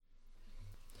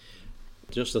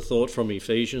just a thought from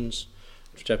Ephesians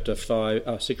chapter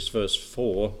 6 verse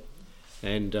 4,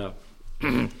 and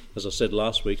as I said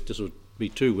last week, this would be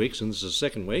 2 weeks and this is the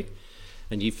second week.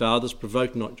 And ye fathers,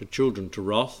 provoke not your children to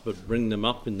wrath, but bring them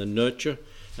up in the nurture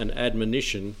and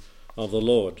admonition of the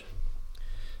Lord.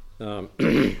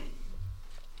 In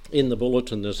the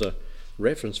bulletin there's a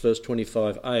reference, verse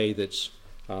 25a,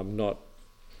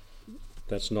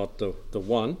 that's not the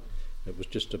one. It was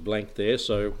just a blank there.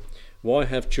 So why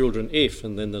have children if?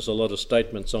 And then there's a lot of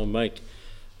statements I'll make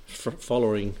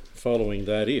following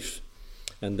that if.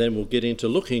 And then we'll get into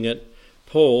looking at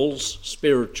Paul's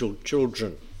spiritual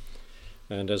children.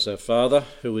 And as our Father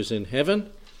who is in heaven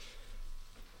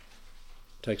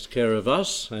takes care of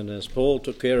us, and as Paul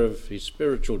took care of his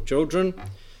spiritual children,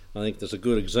 I think there's a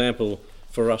good example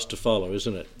for us to follow,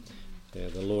 isn't it? Yeah,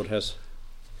 the Lord has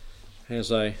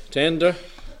a tender,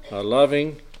 a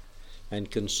loving and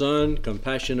concerned,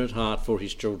 compassionate heart for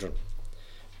his children.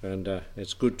 And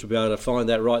it's good to be able to find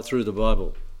that right through the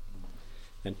Bible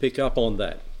and pick up on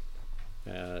that.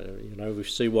 We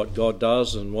see what God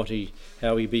does and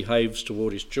how he behaves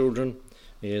toward his children.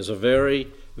 He is a very,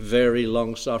 very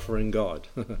long-suffering God.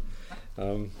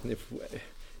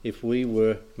 If we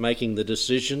were making the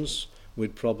decisions,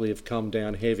 we'd probably have come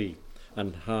down heavy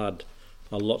and hard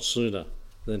a lot sooner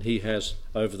than he has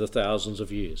over the thousands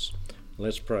of years.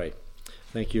 Let's pray.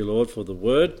 Thank you, Lord, for the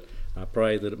word. I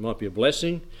pray that it might be a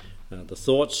blessing, the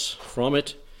thoughts from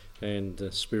it, and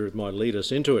the Spirit might lead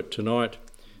us into it tonight,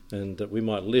 and that we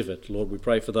might live it. Lord, we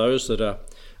pray for those that are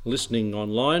listening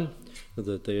online,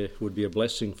 that there would be a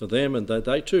blessing for them, and that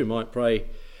they too might pray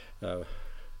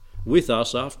with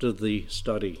us after the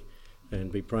study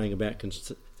and be praying about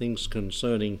things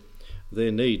concerning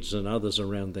their needs and others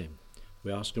around them.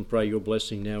 We ask and pray your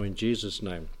blessing now in Jesus'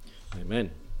 name.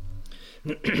 Amen.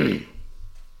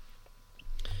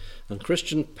 And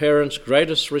Christian parents'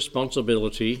 greatest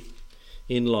responsibility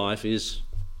in life is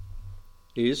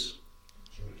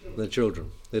the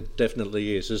children. It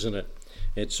definitely is, isn't it?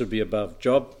 It should be above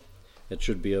job. It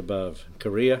should be above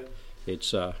career.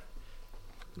 It's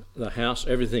the house,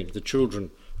 everything. The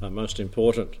children are most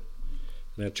important.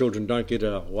 Now, children don't get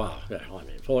a, wow, I'm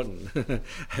important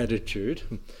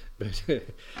attitude, but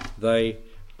they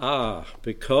are,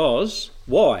 because,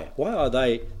 why? Why are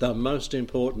they the most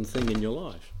important thing in your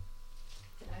life?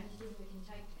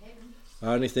 The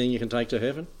only thing you can take to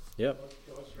heaven? Yep.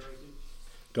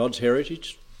 God's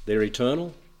heritage. They're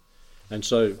eternal. And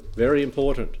so, very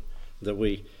important that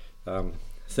we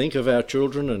think of our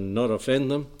children and not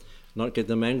offend them, not get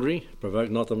them angry,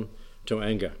 provoke not them to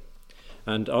anger.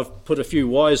 And I've put a few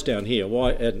whys down here.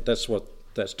 Why? And that's what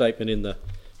that statement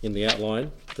in the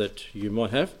outline that you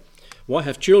might have. Why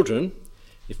have children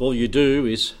if all you do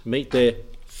is meet their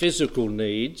physical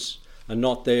needs and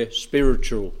not their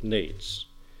spiritual needs?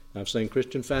 I've seen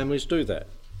Christian families do that,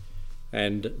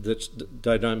 and that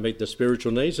they don't meet the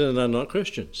spiritual needs and they're not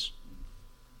Christians.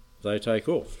 They take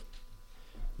off.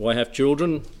 Why have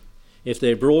children if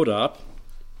they're brought up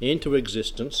into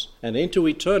existence and into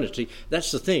eternity?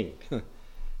 That's the thing.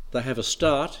 They have a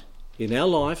start in our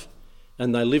life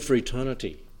and they live for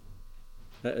eternity.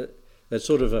 That's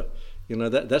sort of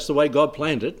that's the way God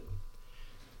planned it.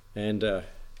 And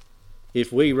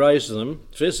if we raise them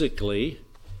physically,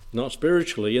 not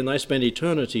spiritually, and they spend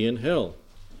eternity in hell,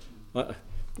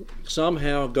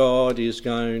 somehow God is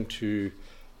going to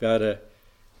be able to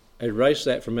erase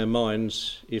that from our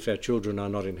minds if our children are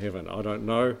not in heaven. I don't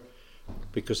know,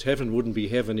 because heaven wouldn't be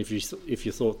heaven if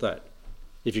you thought that,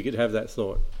 if you could have that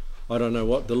thought. I don't know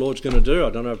what the Lord's going to do. I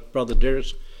don't know if Brother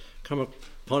Derek's come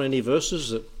upon any verses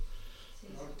that...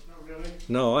 Not really.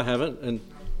 No, I haven't, and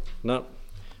no,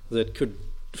 that could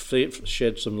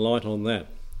shed some light on that.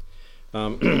 It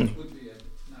would be no more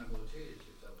tears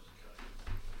if that was the case.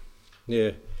 Yeah.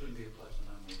 It wouldn't be a place of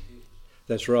no more tears.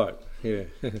 That's right, yeah.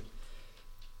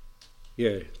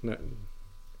 Yeah, no,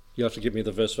 you have to give me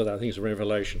the verse for that. I think it's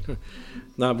Revelation.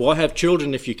 Now, why have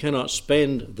children if you cannot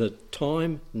spend the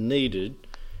time needed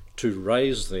to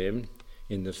raise them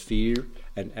in the fear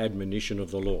and admonition of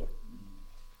the Lord?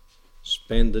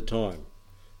 Spend the time.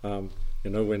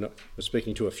 We're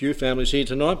speaking to a few families here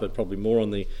tonight, but probably more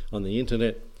on the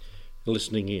internet,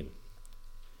 listening in.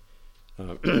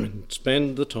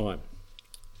 Spend the time.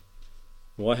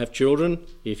 Why have children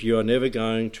if you are never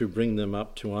going to bring them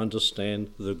up to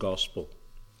understand the gospel?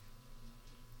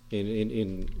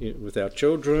 With our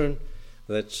children,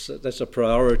 that's a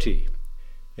priority.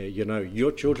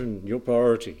 Your children, your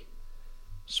priority.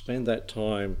 Spend that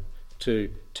time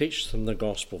to teach them the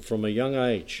gospel from a young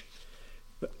age.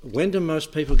 But when do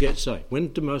most people get saved? When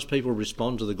do most people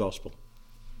respond to the gospel?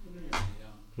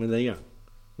 When they're young.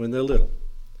 When they're little.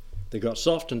 They've got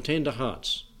soft and tender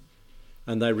hearts,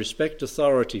 and they respect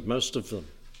authority, most of them.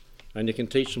 And you can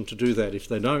teach them to do that if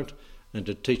they don't, and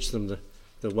to teach them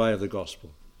the way of the gospel.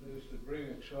 So is to bring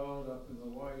a child up in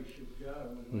the way he should go,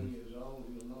 and when he is old,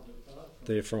 he will not depart from it.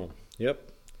 Therefrom.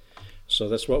 Yep. So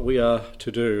that's what we are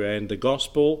to do, and the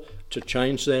gospel to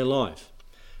change their life.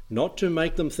 Not to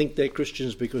make them think they're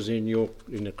Christians because they're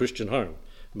in a Christian home,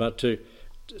 but to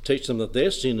teach them that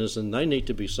they're sinners and they need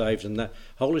to be saved, and that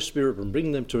Holy Spirit will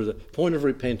bring them to the point of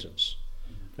repentance.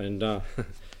 And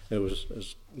it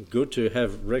was good to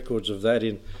have records of that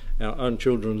in our own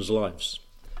children's lives,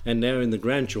 and now in the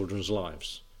grandchildren's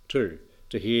lives too,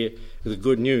 to hear the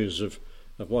good news of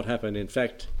what happened. In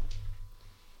fact,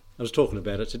 I was talking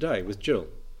about it today with Jill.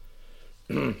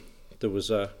 There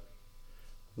was a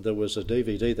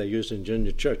DVD they used in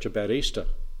junior church about Easter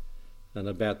and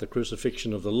about the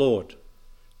crucifixion of the Lord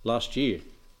last year,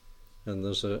 and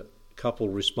there's a couple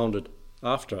responded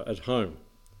after at home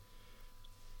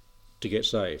to get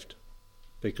saved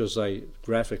because they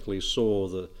graphically saw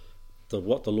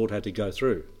what the Lord had to go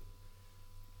through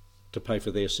to pay for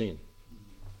their sin.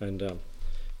 And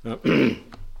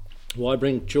why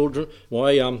bring children?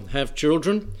 Why have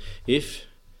children if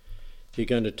you're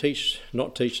going to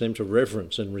not teach them to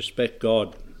reverence and respect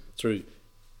God through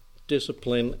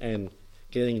discipline and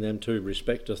getting them to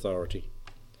respect authority?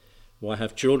 Why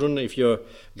have children if you're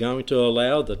going to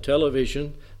allow the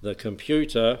television, the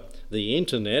computer, the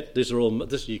internet? This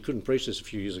you couldn't preach this a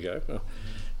few years ago.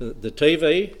 The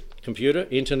TV, computer,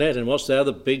 internet, and what's the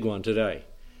other big one today?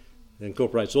 It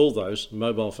incorporates all those,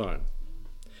 mobile phone,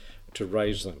 to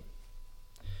raise them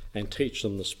and teach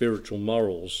them the spiritual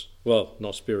morals. Well,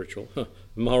 not spiritual,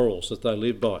 morals that they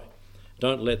live by.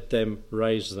 Don't let them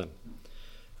raise them.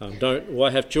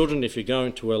 Why have children if you're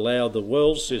going to allow the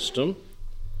world system,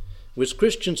 which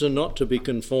Christians are not to be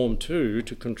conformed to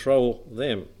control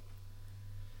them?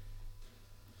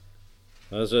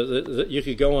 You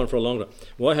could go on for a long time.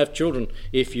 Why have children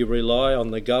if you rely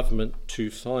on the government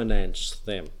to finance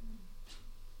them?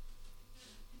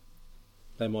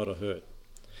 They might have heard,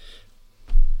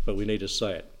 but we need to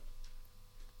say it.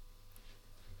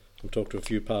 I've talked to a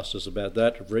few pastors about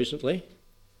that recently.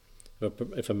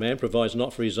 If a man provides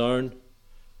not for his own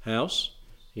house,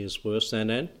 he is worse than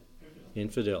an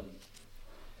infidel.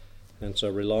 And so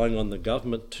relying on the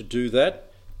government to do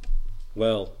that,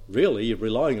 well, really you're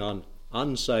relying on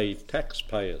unsaved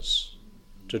taxpayers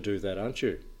to do that, aren't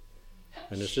you?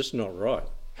 And it's just not right.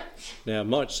 Now, it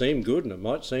might seem good and it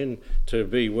might seem to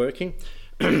be working.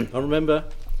 I remember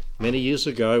many years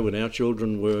ago when our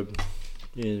children were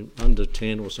under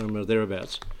 10 or somewhere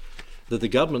thereabouts, that the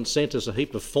government sent us a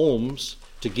heap of forms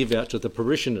to give out to the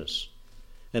parishioners.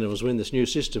 And it was when this new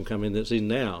system came in that's in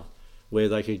now, where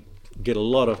they could get a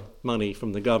lot of money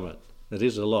from the government. It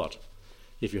is a lot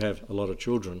if you have a lot of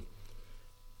children.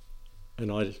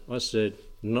 And I said,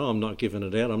 no, I'm not giving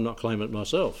it out, I'm not claiming it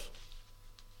myself.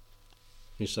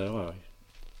 You say, oh,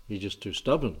 you're just too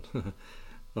stubborn.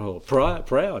 Oh,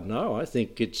 proud. No, I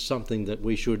think it's something that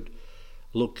we should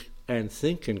look and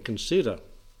think and consider.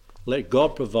 Let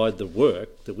God provide the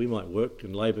work that we might work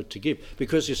and labour to give.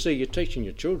 Because you see, you're teaching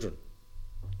your children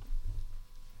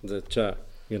that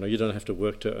you don't have to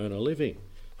work to earn a living.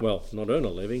 Well, not earn a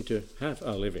living, to have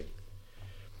a living.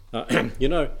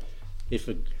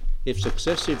 If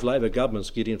successive Labor governments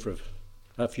get in for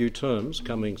a few terms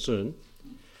coming soon,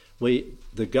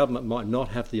 the government might not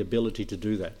have the ability to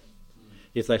do that.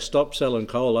 If they stop selling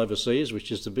coal overseas,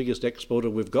 which is the biggest exporter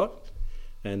we've got,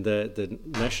 and the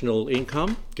national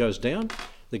income goes down,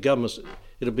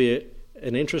 it'll be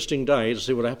an interesting day to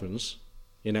see what happens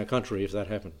in our country if that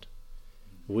happened.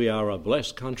 We are a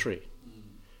blessed country.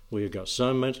 We've got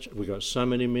so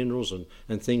many minerals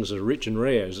and things that are rich and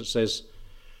rare, as it says,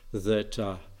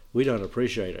 that we don't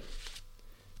appreciate it.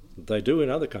 They do in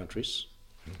other countries.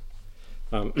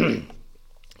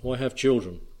 Why have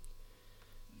children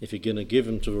if you're going to give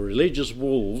them to the religious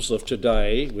wolves of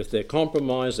today with their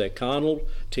compromise, their carnal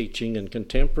teaching and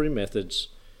contemporary methods,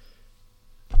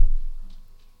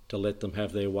 to let them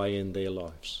have their way in their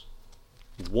lives?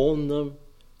 Warn them,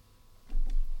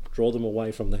 draw them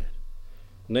away from that.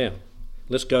 Now,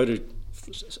 let's go to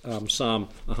Psalm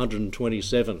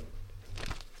 127.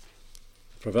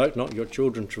 Provoke not your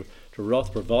children to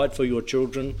wrath, provide for your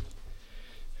children,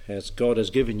 as God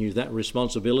has given you that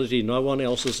responsibility. No one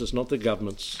else's, it's not the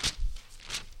government's.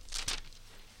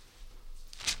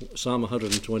 Psalm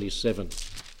 127.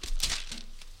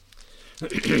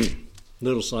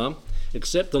 Little psalm.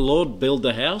 Except the Lord build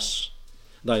the house,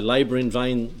 they labour in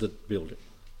vain that build it.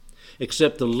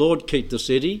 Except the Lord keep the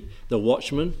city, the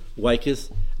watchman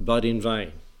waketh but in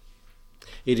vain.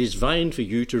 It is vain for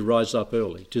you to rise up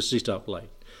early, to sit up late,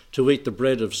 to eat the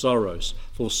bread of sorrows,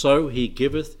 for so he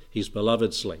giveth his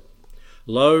beloved sleep.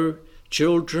 Lo,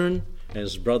 children,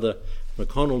 as Brother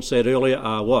McConnell said earlier,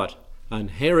 are what? An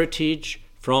heritage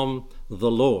from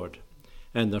the Lord,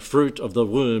 and the fruit of the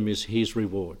womb is his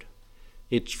reward.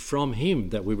 It's from him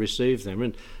that we receive them.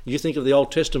 And you think of the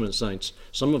Old Testament saints,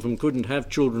 some of them couldn't have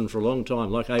children for a long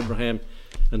time, like Abraham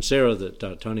and Sarah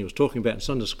that Tony was talking about in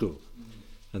Sunday school.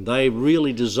 And they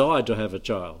really desired to have a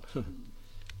child.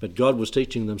 But God was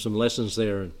teaching them some lessons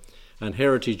there and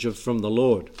heritage from the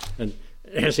Lord. And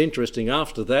it's interesting,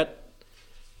 after that,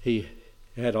 he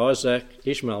had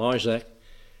Ishmael, Isaac,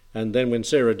 and then when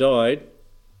Sarah died,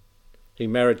 he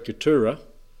married Keturah,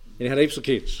 and he had heaps of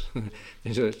kids.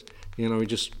 He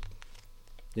just,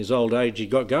 his old age, he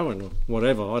got going, or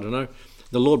whatever, I don't know.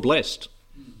 The Lord blessed.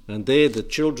 And they're the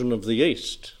children of the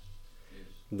east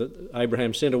that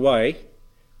Abraham sent away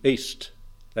east.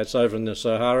 That's over in the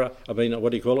Sahara,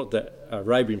 the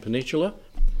Arabian Peninsula,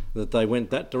 that they went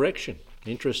that direction.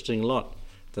 Interesting lot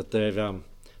that they've,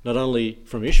 not only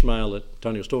from Ishmael that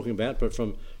Tony was talking about, but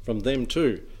from them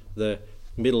too, the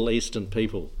Middle Eastern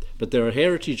people. But they're a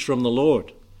heritage from the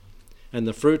Lord, and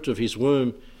the fruit of his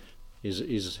womb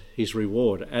is his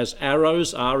reward. As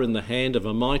arrows are in the hand of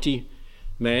a mighty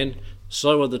man,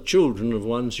 so are the children of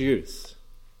one's youth.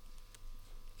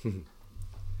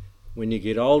 When you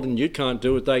get old and you can't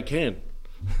do it, they can.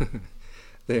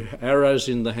 They're arrows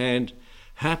in the hand.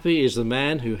 Happy is the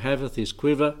man who haveth his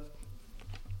quiver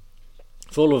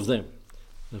full of them.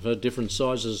 I've heard different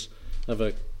sizes of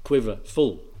a quiver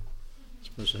full.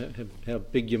 I suppose how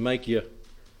big you make your...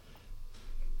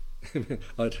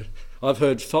 I've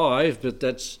heard 5, but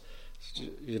that's,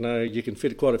 you can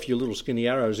fit quite a few little skinny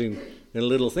arrows in a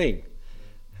little thing.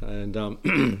 And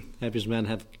happy is the man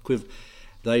have quiver.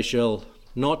 They shall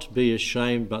not be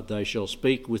ashamed, but they shall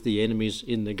speak with the enemies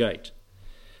in the gate.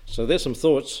 So there's some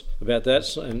thoughts about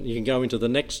that, and you can go into the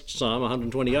next Psalm,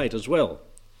 128 as well.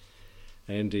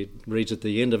 And it reads at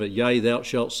the end of it, Yea, thou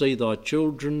shalt see thy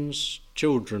children's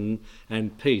children,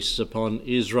 and peace upon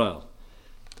Israel,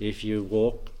 if you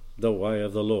walk the way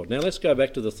of the Lord. Now let's go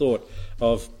back to the thought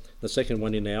of the second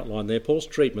one in the outline there, Paul's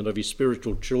treatment of his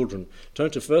spiritual children. Turn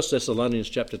to 1 Thessalonians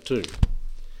chapter 2.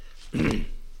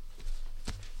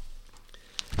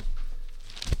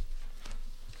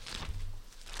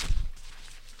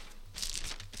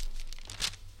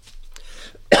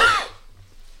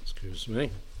 Excuse me.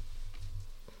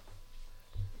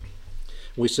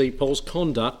 We see Paul's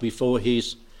conduct before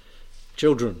his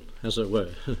children, as it were,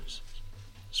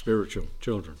 spiritual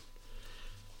children.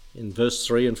 In verse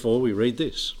 3 and 4 we read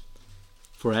this,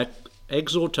 For our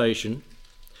exhortation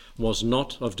was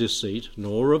not of deceit,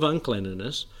 nor of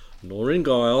uncleanness, nor in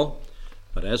guile,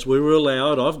 but as we were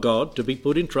allowed of God to be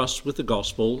put in trust with the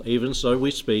gospel, even so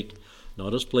we speak,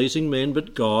 not as pleasing men,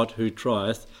 but God who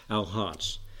trieth our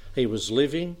hearts. He was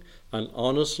living an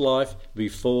honest life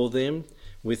before them,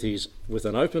 with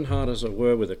an open heart, as it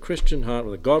were, with a Christian heart,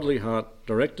 with a godly heart,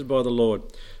 directed by the Lord.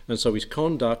 And so his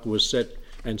conduct was set,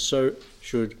 and so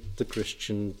should the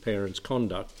Christian parents'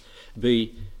 conduct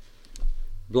be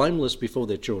blameless before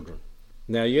their children.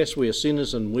 Now, yes, we are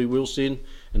sinners and we will sin,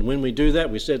 and when we do that,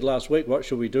 we said last week, what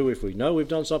should we do if we know we've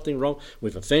done something wrong,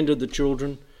 we've offended the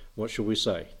children? What should we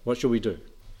say? What should we do?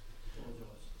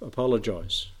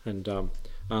 Apologise and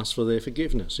ask for their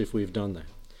forgiveness if we've done that.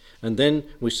 And then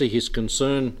we see his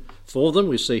concern for them,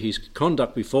 we see his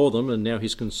conduct before them, and now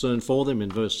his concern for them in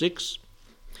verse 6.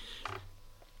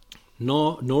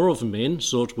 Nor of men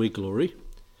sought we glory,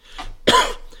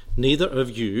 neither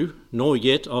of you, nor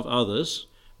yet of others,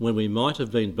 when we might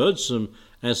have been burdensome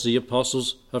as the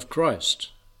apostles of Christ.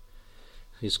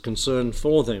 His concern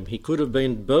for them. He could have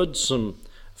been burdensome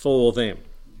for them.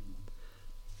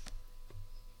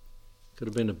 Could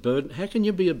have been a burden. How can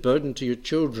you be a burden to your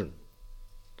children?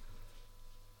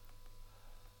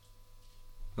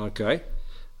 Okay,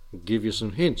 I'll give you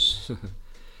some hints.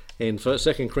 In 2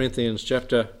 Corinthians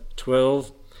chapter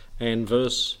 12 and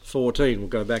verse 14, we'll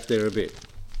go back there a bit.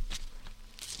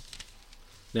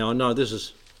 Now I know this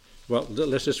is, well,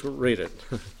 let's just read it.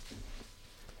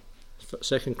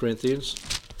 2 Corinthians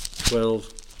 12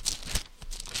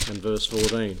 and verse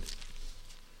 14.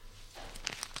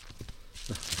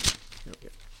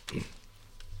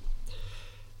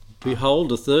 Behold,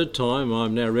 the third time I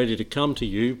am now ready to come to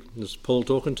you, this is Paul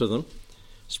talking to them,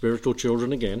 spiritual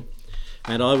children again,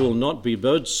 and I will not be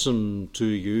burdensome to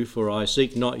you, for I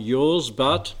seek not yours,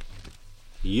 but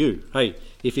you. Hey,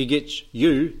 if he gets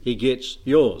you, he gets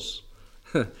yours.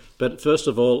 But first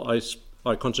of all,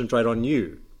 I concentrate on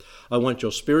you. I want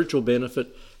your spiritual benefit,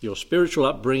 your spiritual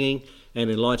upbringing and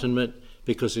enlightenment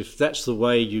because if that's the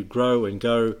way you grow and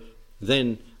go,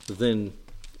 then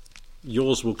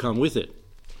yours will come with it.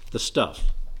 The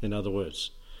stuff, in other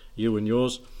words, you and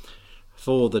yours.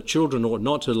 For the children ought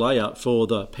not to lay up for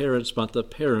the parents, but the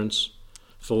parents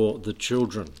for the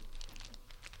children.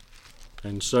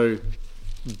 And so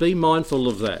be mindful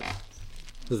of that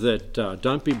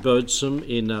don't be burdensome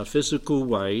in a physical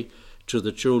way to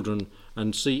the children,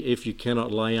 and see if you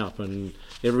cannot lay up. And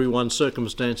everyone's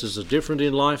circumstances are different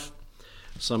in life.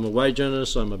 Some are wage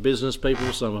earners, some are business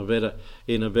people, some are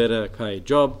in a better paid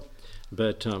job,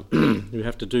 but we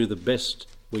have to do the best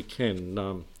we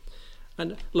can.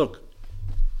 And look,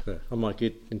 I might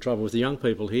get in trouble with the young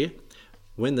people here.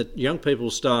 When the young people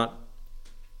start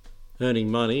earning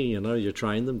money, you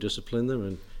train them, discipline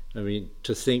them, and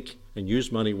to think and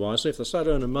use money wisely. If they start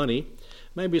earning money,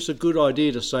 maybe it's a good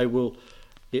idea to say, well,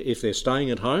 if they're staying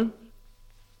at home,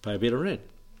 pay a bit of rent.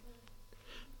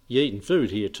 You're eating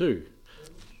food here too.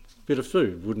 A bit of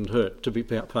food wouldn't hurt to be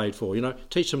paid for.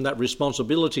 Teach them that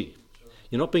responsibility.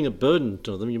 You're not being a burden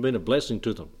to them, you're being a blessing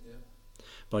to them.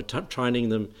 By training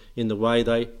them in the way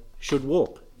they should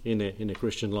walk in a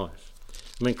Christian life.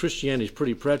 Christianity is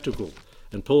pretty practical.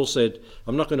 And Paul said,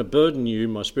 I'm not going to burden you,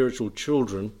 my spiritual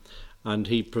children, and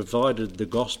he provided the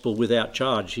gospel without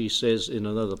charge, he says in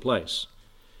another place.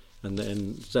 And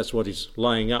that's what he's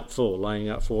laying up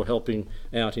for, helping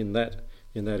out in that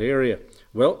area.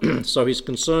 Well, so he's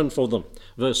concerned for them.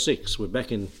 Verse 6, we're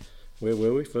back in, where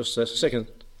were we? First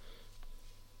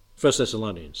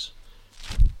Thessalonians.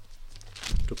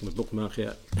 Took my bookmark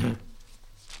out.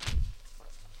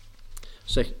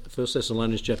 1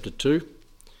 Thessalonians chapter 2,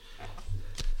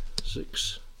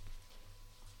 6.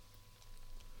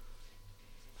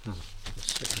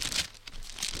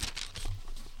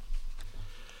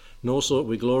 Nor sought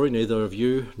we glory, neither of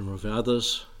you nor of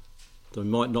others, that we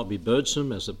might not be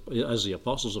burdensome as the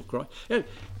apostles of Christ.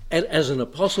 As an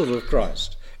apostle of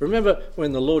Christ. Remember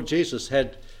when the Lord Jesus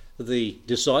had the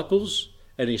disciples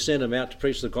and he sent them out to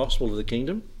preach the gospel of the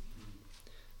kingdom?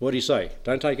 What did he say?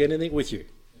 Don't take anything with you.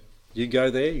 You go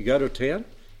there, you go to town,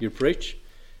 you preach,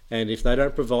 and if they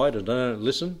don't provide and don't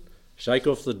listen, shake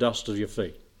off the dust of your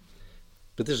feet.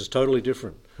 But this is totally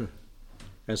different.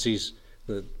 As he's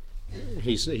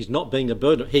not being a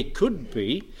burden. He could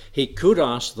be. He could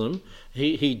ask them.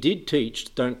 He did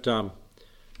teach, don't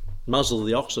muzzle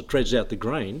the ox that treads out the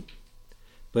grain.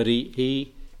 But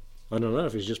he I don't know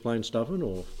if he's just plain stubborn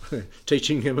or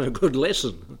teaching him a good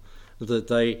lesson. That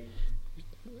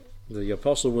the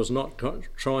apostle was not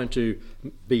trying to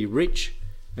be rich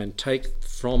and take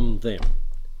from them.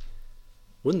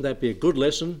 Wouldn't that be a good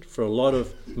lesson for a lot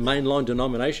of mainline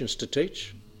denominations to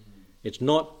teach? It's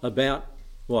not about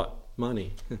what?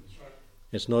 Money.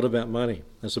 It's not about money.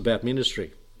 It's about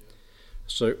ministry.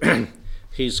 So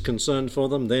he's concerned for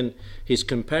them. Then his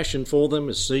compassion for them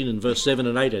is seen in verse 7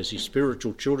 and 8 as his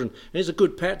spiritual children. And it's a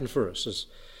good pattern for us. As,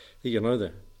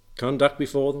 the conduct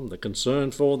before them, the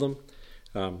concern for them,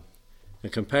 the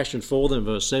compassion for them.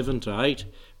 Verse 7 to 8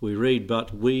 we read,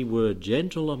 but we were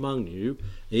gentle among you,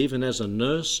 even as a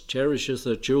nurse cherisheth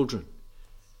her children.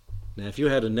 Now if you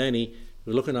had a nanny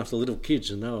looking after little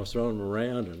kids and they were throwing them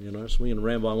around and swinging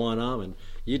around by one arm, and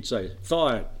you'd say,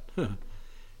 fired.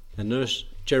 A nurse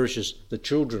cherishes the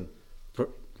children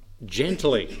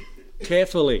gently,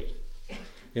 carefully.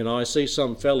 I see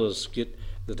some fellas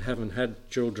that haven't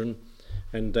had children,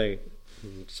 and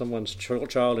someone's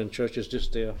child in church is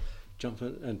just there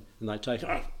jumping, and they take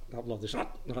up like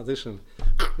this, and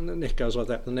the neck goes like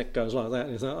that, the neck goes like that,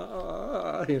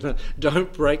 and you say,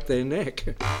 don't break their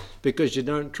neck, because you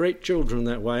don't treat children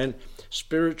that way. And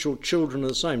spiritual children are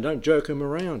the same. Don't joke them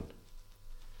around,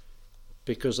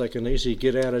 because they can easily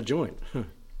get out of joint,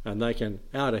 and they can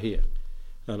out of here.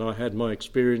 And I had my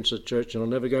experience at church, and I'll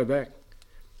never go back.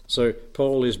 So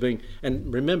Paul is being,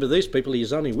 and remember these people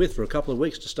he's only with for a couple of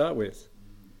weeks to start with,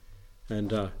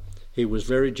 and he was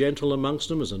very gentle amongst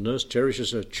them, as a nurse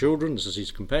cherishes her children. This is his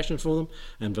compassion for them.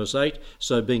 And verse 8,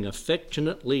 so being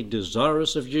affectionately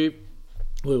desirous of you,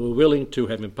 we were willing to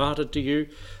have imparted to you,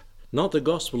 not the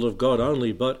gospel of God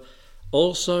only, but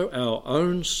also our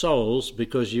own souls,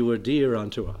 because you were dear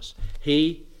unto us.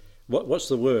 What's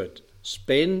the word?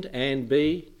 Spend and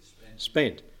be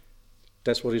spent.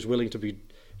 That's what he's willing to be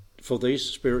for these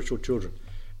spiritual children.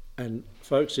 And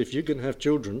folks, if you can have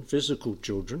children, physical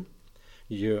children,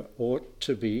 you ought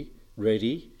to be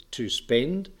ready to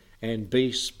spend and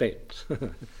be spent.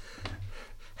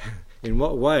 In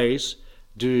what ways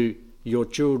do your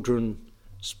children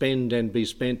spend and be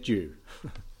spent you?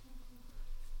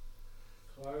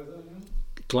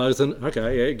 Clothing.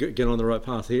 Okay, yeah, get on the right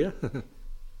path here.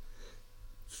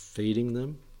 Feeding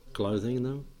them, clothing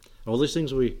them, All these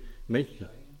things we mentioned.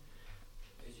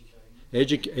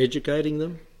 Educating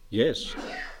them, yes.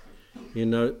 You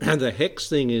know, the HEX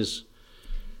thing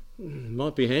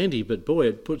might be handy, but boy,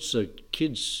 it puts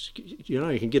kids, you know,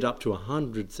 you can get up to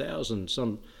 100,000,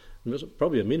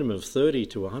 probably a minimum of 30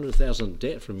 to 100,000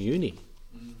 debt from uni.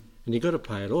 And you've got to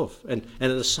pay it off. And at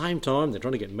the same time, they're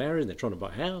trying to get married, they're trying to buy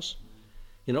a house.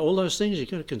 You know, all those things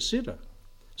you've got to consider.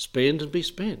 Spend and be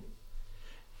spent.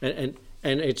 And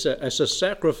it's a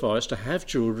sacrifice to have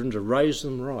children, to raise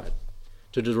them right,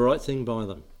 to do the right thing by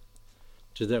them.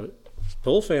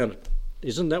 Paul found it.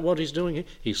 Isn't that what he's doing here?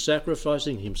 He's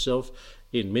sacrificing himself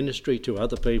in ministry to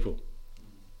other people,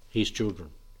 his children.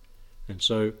 And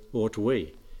so ought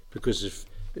we. Because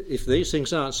if these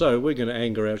things aren't so, we're going to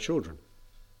anger our children.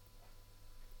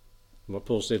 What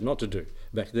Paul said not to do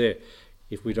back there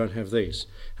if we don't have these.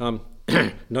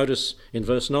 Notice in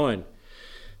verse 9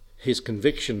 his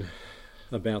conviction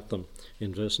about them.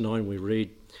 In verse 9 we read,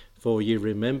 "For ye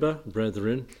remember,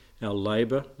 brethren, our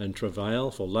labour and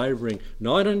travail for labouring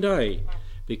night and day,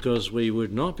 because we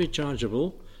would not be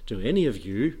chargeable to any of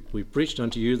you. We preached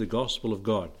unto you the gospel of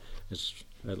God."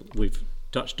 We've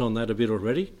touched on that a bit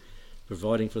already,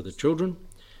 providing for the children.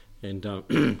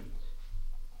 And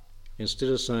instead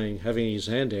of saying, having his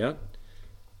hand out,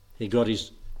 he got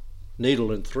his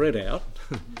needle and thread out,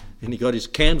 and he got his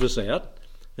canvas out,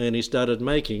 and he started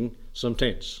making some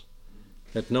tents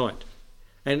at night.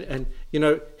 And you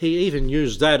know, he even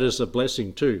used that as a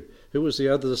blessing too. Who was the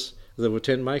others that were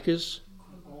tent makers?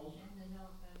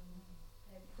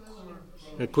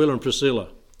 Aquila and Priscilla.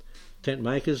 Tent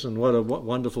makers, and what a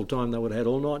wonderful time they would have had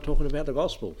all night talking about the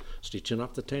gospel, stitching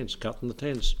up the tents, cutting the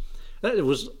tents.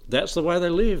 That's the way they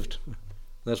lived.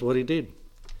 That's what he did.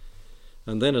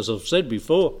 And then, as I've said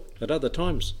before, at other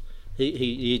times,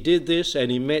 he did this,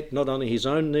 and he met not only his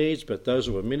own needs, but those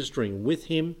who were ministering with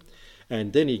him.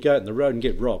 And then he'd go out on the road and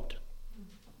get robbed.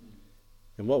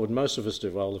 And what would most of us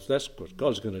do? Well, if that's what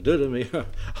God's going to do to me,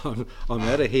 I'm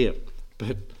out of here.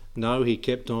 But no, he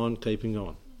kept on keeping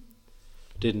on,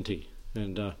 didn't he?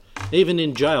 And even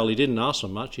in jail, he didn't ask for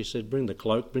much. He said, "Bring the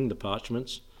cloak, bring the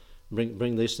parchments,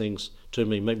 bring these things to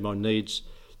me, meet my needs,"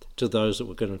 to those that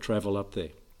were going to travel up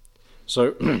there.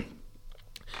 So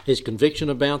his conviction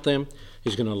about them,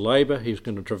 he's going to labour, he's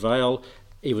going to travail,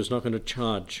 he was not going to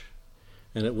charge.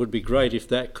 And it would be great if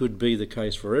that could be the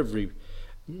case for every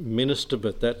minister,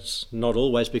 but that's not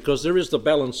always, because there is the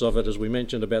balance of it, as we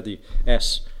mentioned about the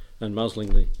ass and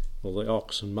muzzling the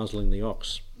ox and muzzling the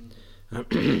ox.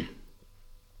 And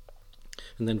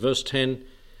then verse 10,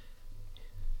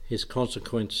 his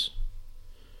conscience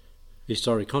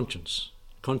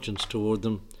toward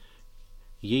them.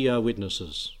 "Ye are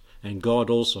witnesses, and God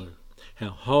also,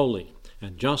 how holy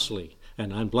and justly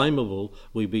and unblameable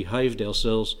we behaved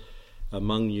ourselves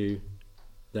among you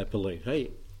that believe."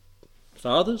 Hey,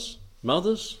 fathers,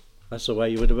 mothers, that's the way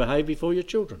you were to behave before your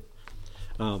children.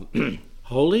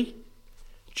 Holy,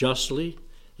 justly,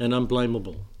 and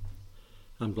unblameably.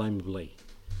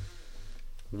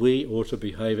 We ought to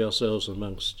behave ourselves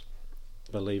amongst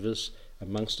believers,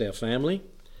 amongst our family,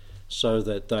 so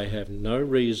that they have no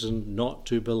reason not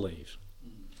to believe.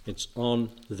 It's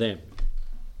on them.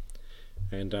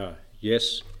 And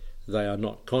yes, they are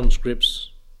not conscripts,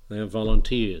 they are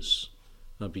volunteers.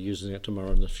 I'll be using that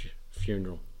tomorrow in the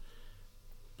funeral.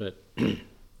 But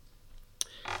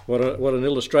what an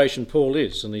illustration Paul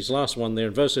is. And his last one there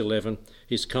in verse 11,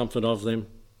 his comfort of them.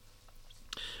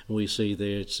 We see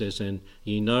there it says, "And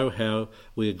ye know how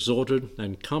we exhorted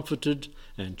and comforted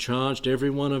and charged every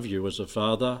one of you as a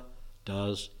father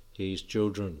does his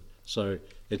children." So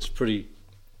it's pretty,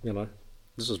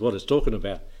 this is what it's talking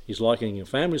about. He's likening a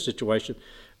family situation,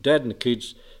 dad and the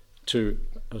kids, to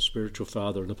a spiritual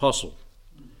father, an apostle,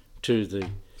 to the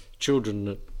children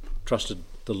that trusted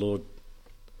the Lord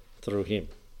through him.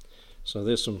 So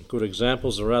there's some good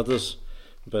examples. There are others,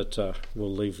 but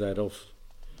we'll leave that off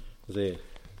there.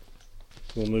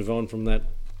 We'll move on from that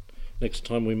next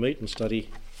time we meet and study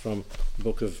from the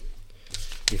book of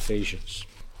Ephesians.